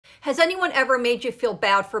Has anyone ever made you feel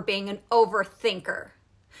bad for being an overthinker?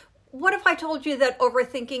 What if I told you that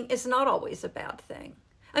overthinking is not always a bad thing?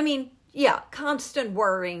 I mean, yeah, constant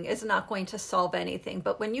worrying is not going to solve anything,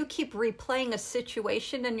 but when you keep replaying a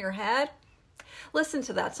situation in your head, listen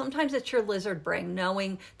to that. Sometimes it's your lizard brain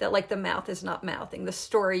knowing that like the mouth is not mouthing, the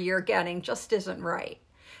story you're getting just isn't right.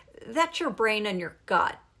 That's your brain and your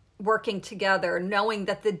gut working together, knowing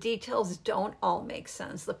that the details don't all make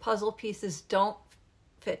sense. The puzzle pieces don't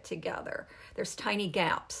fit together. There's tiny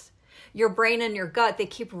gaps. Your brain and your gut, they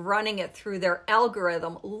keep running it through their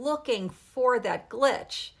algorithm looking for that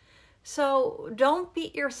glitch. So don't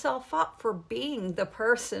beat yourself up for being the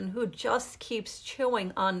person who just keeps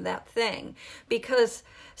chewing on that thing, because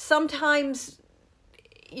sometimes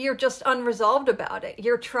you're just unresolved about it.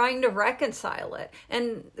 You're trying to reconcile it.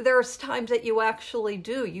 And there's times that you actually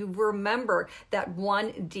do. You remember that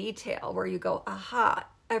one detail where you go, aha,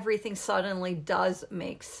 everything suddenly does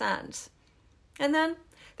make sense. And then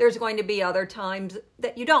there's going to be other times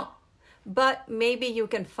that you don't. But maybe you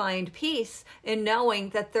can find peace in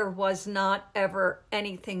knowing that there was not ever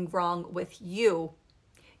anything wrong with you.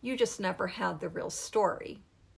 You just never had the real story.